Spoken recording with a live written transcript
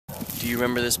Do you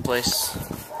remember this place?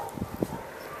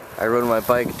 I rode my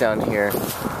bike down here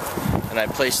and I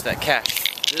placed that cache,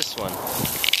 this one.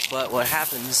 But what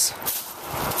happens,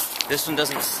 this one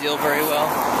doesn't seal very well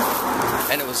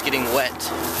and it was getting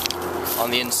wet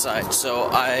on the inside. So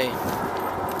I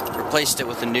replaced it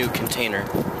with a new container,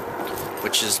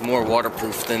 which is more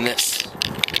waterproof than this.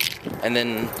 And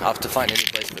then I'll have to find a new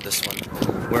place for this one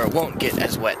where it won't get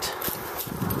as wet.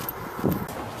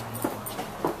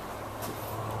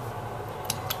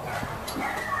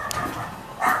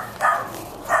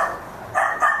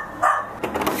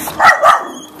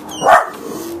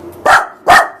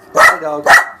 Dog.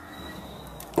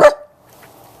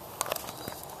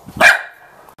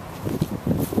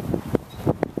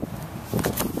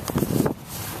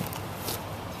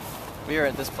 We are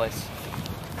at this place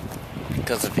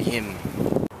because of him.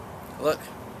 Look.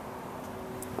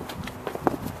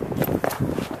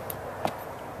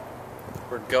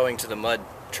 We're going to the mud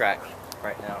track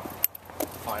right now.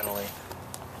 Finally.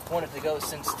 Wanted to go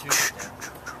since Tuesday.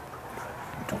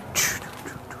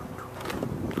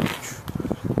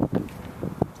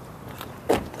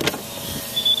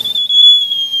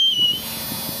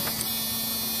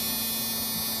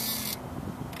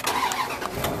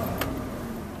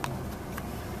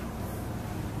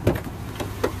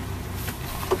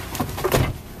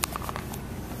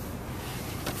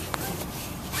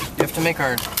 You have to make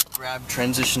our grab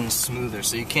transition smoother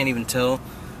so you can't even tell.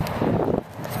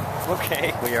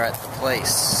 Okay. We are at the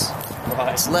place.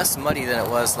 Right. It's less muddy than it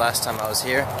was last time I was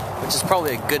here, which is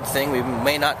probably a good thing. We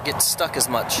may not get stuck as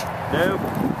much. Nope.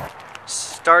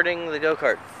 Starting the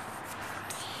go-kart.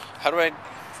 How do I...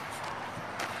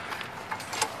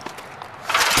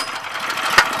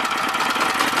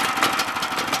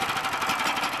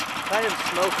 Kind of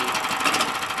smoky.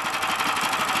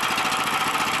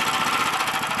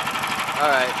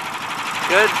 Alright.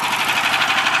 Good.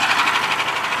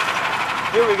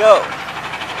 Here we go.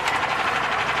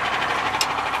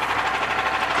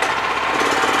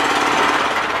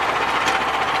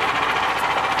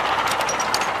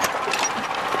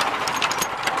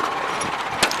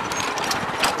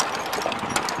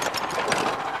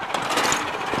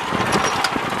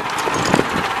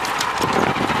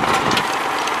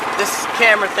 This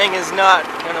camera thing is not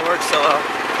gonna work so well.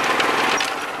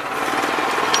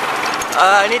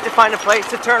 I need to find a place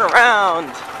to turn around.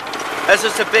 There's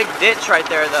just a big ditch right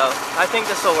there though. I think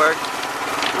this will work.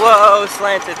 Whoa,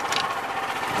 slanted.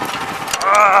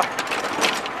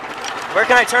 Where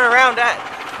can I turn around at?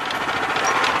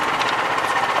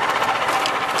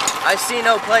 I see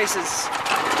no places.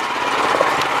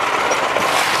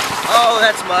 Oh,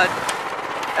 that's mud.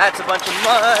 That's a bunch of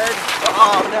mud.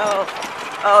 Oh no.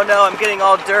 Oh no, I'm getting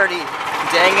all dirty.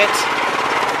 Dang it.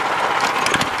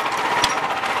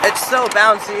 It's so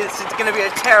bouncy, it's gonna be a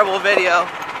terrible video.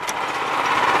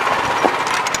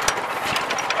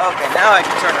 Okay, now I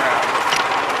can turn around.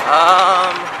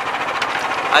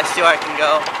 I see where I can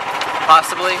go.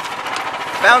 Possibly.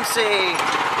 Bouncy!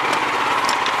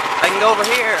 I can go over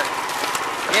here.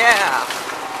 Yeah!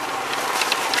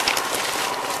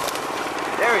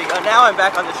 There we go, now I'm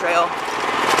back on the trail.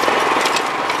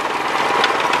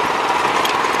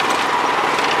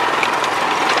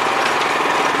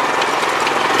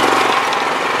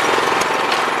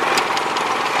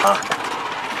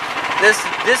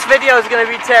 This video is going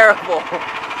to be terrible.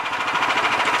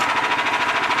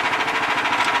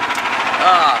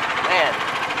 Oh, man.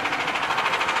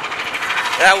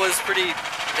 That was pretty...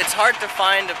 It's hard to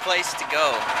find a place to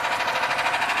go.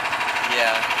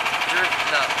 Yeah.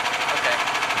 No. Okay.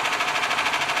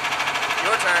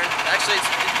 Your turn. Actually,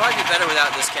 it'd probably be better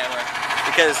without this camera,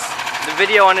 because the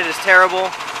video on it is terrible,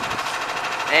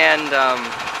 and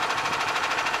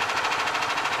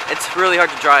it's really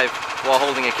hard to drive while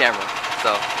holding a camera.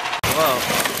 So, whoa.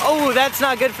 Oh, that's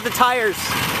not good for the tires.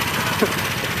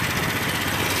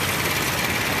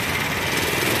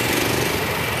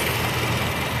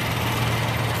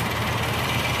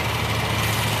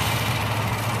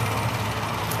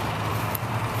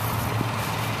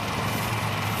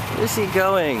 Where's he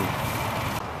going?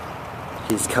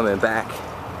 He's coming back.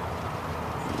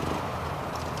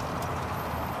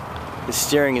 The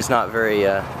steering is not very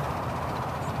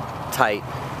tight.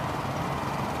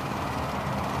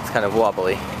 Kind of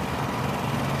wobbly. Did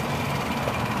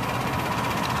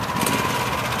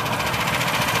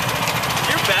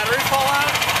your battery fall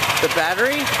out? The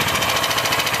battery?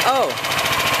 Oh.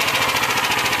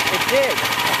 It did.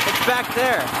 It's back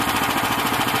there.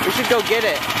 We should go get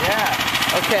it. Yeah.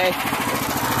 Okay.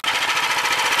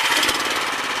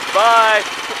 Bye.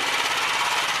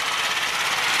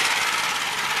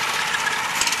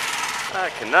 I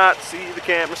cannot see the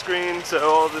camera screen, so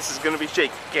all this is going to be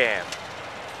shaky cam.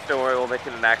 Don't worry, we'll make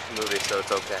it an action movie, so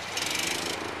it's okay.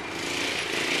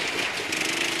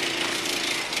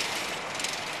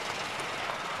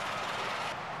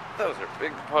 Those are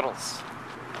big puddles.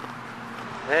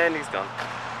 And he's done.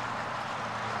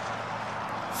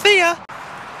 See ya!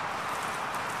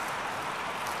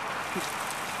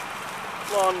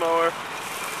 Lawnmower.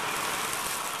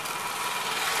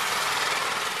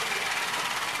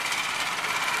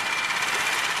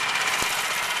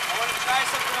 I want to try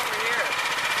something over here.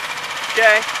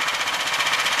 Okay.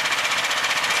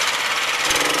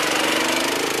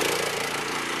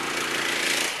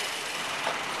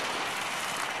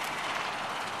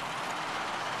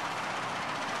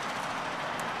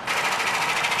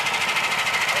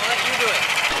 I'll let you do it.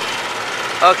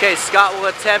 Okay, Scott will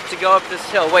attempt to go up this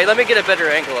hill. Wait, let me get a better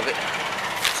angle of it.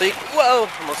 So you, whoa,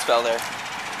 almost fell there.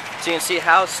 So you can see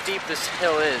how steep this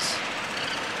hill is.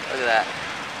 Look at that.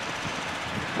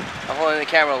 I'm holding the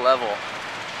camera level.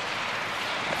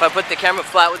 If I put the camera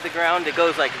flat with the ground, it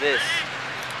goes like this.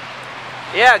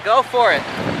 Yeah, go for it.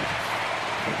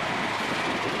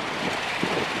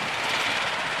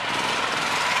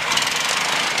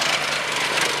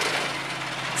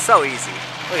 So easy.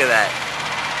 Look at that.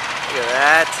 Look at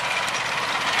that.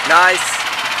 Nice.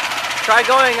 Try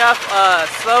going up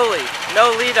slowly.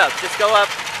 No lead up. Just go up.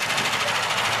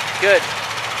 Good.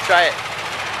 Try it.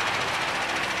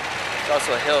 There's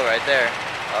also a hill right there.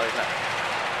 Oh, he's not.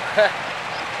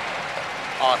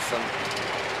 Awesome.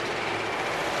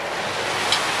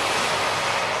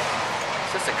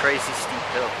 It's just a crazy steep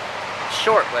hill.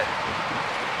 Short, but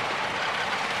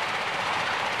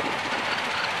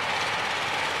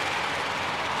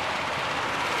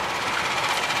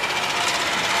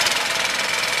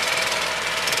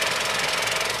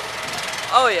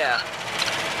oh yeah,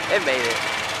 it made it.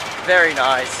 Very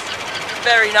nice.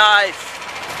 Very nice.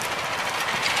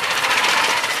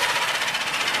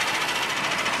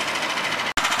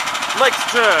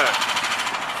 Mike's turn.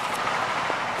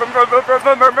 Vroom, vroom, vroom, vroom,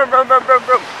 vroom, vroom, vroom, vroom, vroom,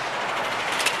 vroom.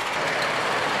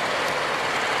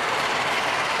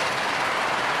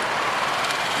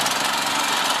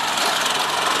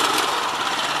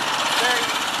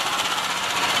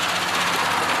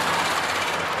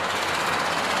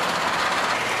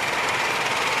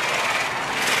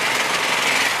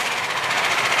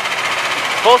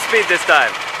 Full speed this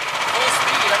time. Full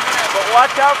speed. I'm gonna. But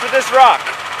watch out for this rock.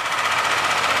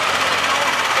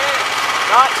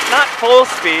 Not full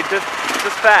speed, just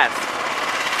fast.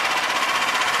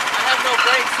 I have no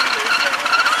brakes either.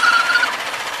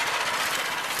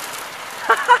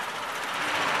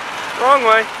 Wrong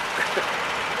way.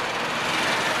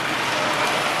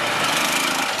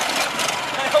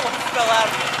 I almost fell out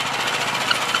of it.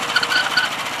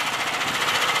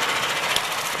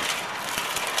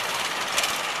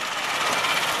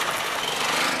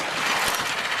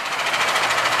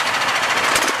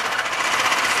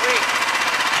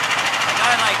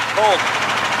 Hold.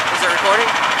 Is it recording?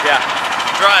 Yeah.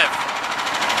 Drive.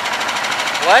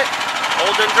 What?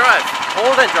 Hold and drive.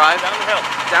 Hold and drive. Downhill.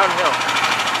 Downhill.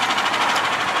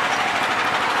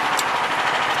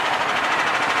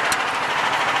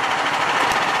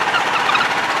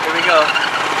 Here we go.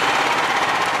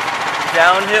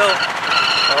 Downhill.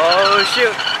 Oh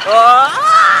shoot. Oh,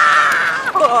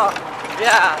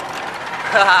 yeah.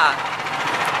 Haha.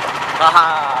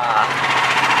 Haha.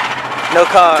 No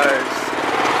cars.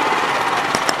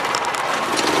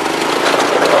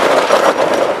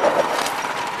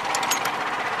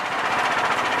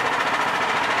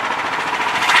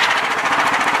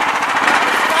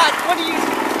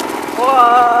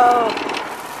 Whoa!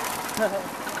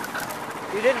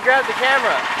 You didn't grab the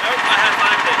camera. Nope, I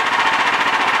high-fived it.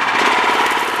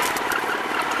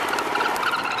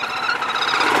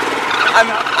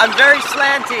 I'm very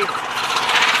slanty.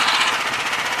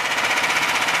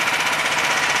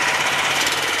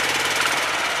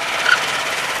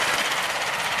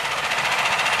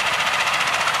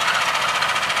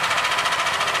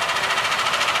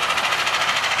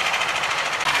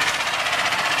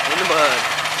 In the mud.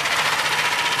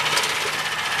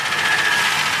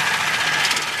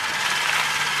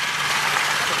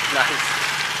 Nice.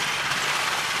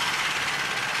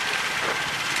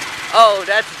 Oh,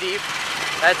 that's deep.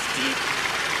 That's deep.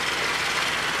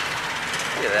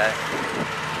 Look at that.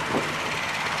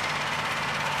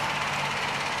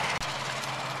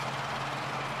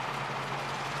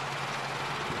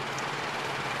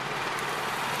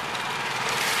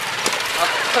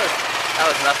 Oh, that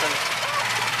was nothing.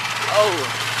 Oh.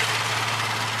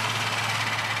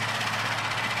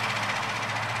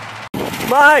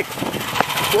 Mike!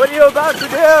 What are you about to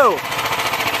do?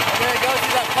 gonna go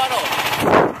through that puddle.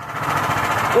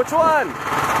 Which one?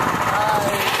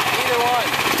 Either one.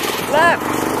 Left.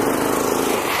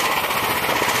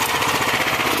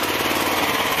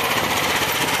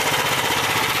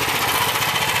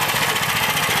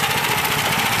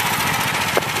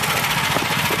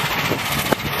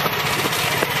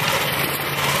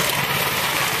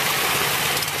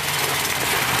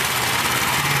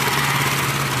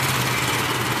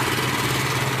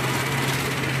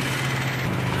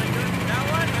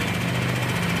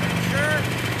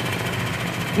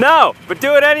 No, but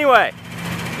do it anyway.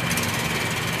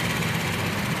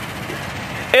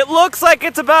 It looks like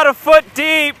it's about a foot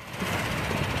deep.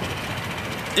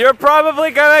 You're probably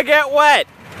gonna get wet.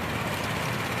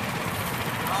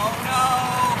 Oh no!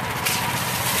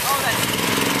 Oh,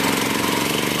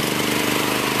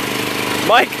 that's...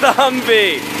 Mike the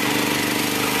Humvee.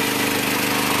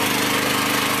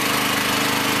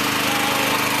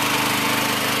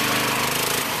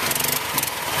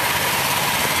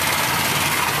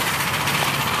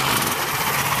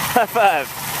 High five.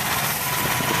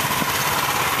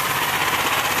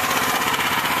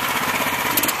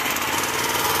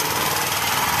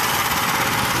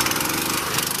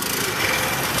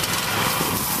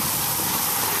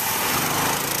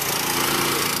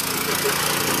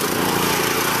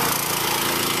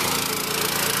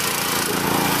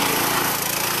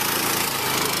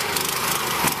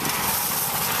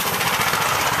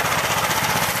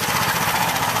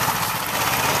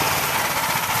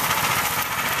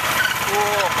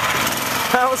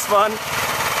 That was fun.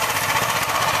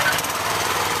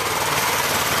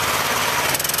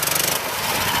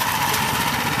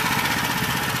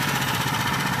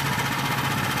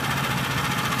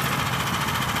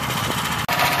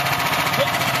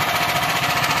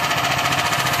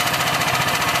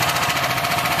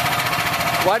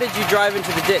 Why did you drive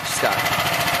into the ditch, Scott?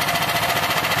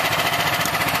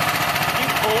 Did you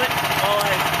pull it while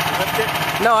I lift it?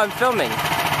 No, I'm filming.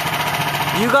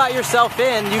 You got yourself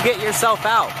in, you get yourself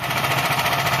out.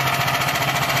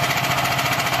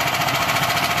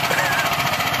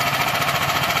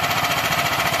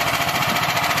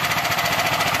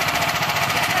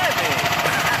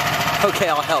 Okay,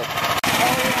 I'll help.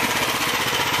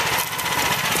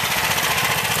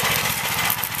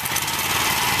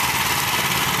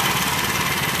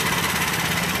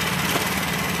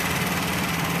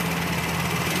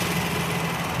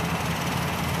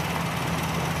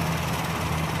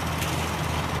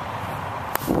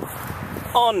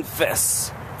 On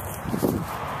Fest.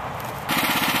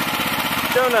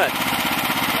 Donut.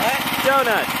 What?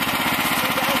 Donut. It's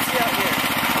too bouncy out here.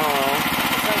 Oh.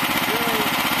 It's like really,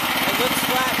 it looks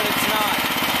flat, but it's not.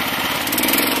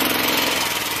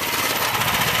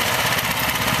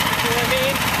 You know what I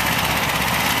mean?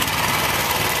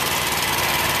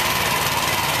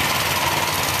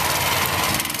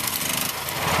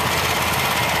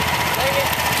 Dang it.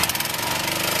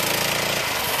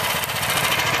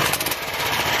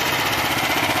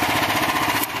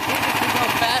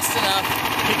 Fast enough,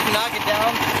 you can knock it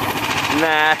down.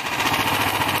 Nah.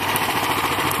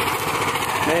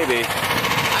 Maybe.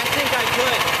 I think I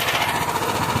could.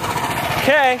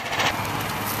 Okay.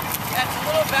 That's a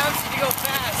little bouncy to go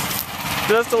fast.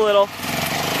 Just a little.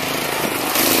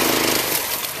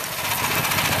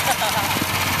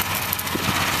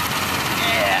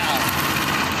 Yeah.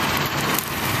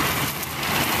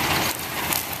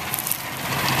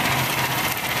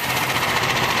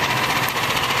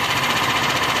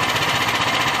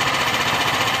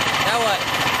 Now what?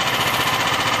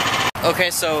 Okay,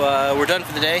 so we're done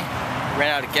for the day.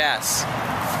 Ran out of gas.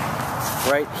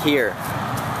 Right here.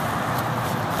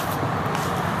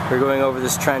 We're going over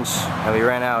this trench and we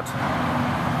ran out.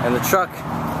 And the truck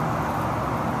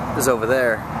is over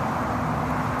there.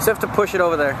 So I have to push it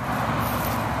over there.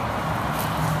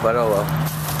 But oh well.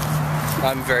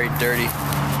 I'm very dirty.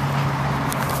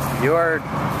 You are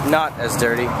not as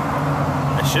dirty.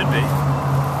 I should be.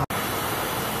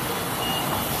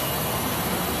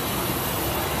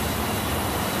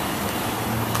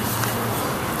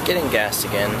 Getting gassed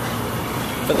again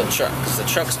for the truck, because the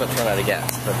truck's about to run out of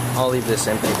gas. But I'll leave this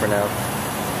empty for now.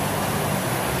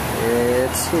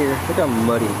 It's here. Look how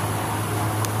muddy.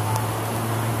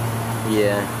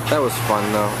 Yeah, that was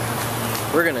fun though.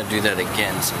 We're gonna do that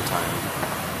again sometime.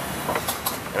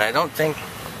 And I don't think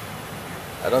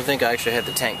I actually had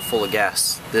the tank full of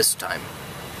gas this time.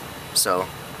 So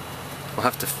we'll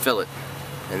have to fill it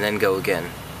and then go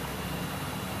again.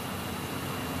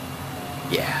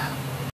 Yeah.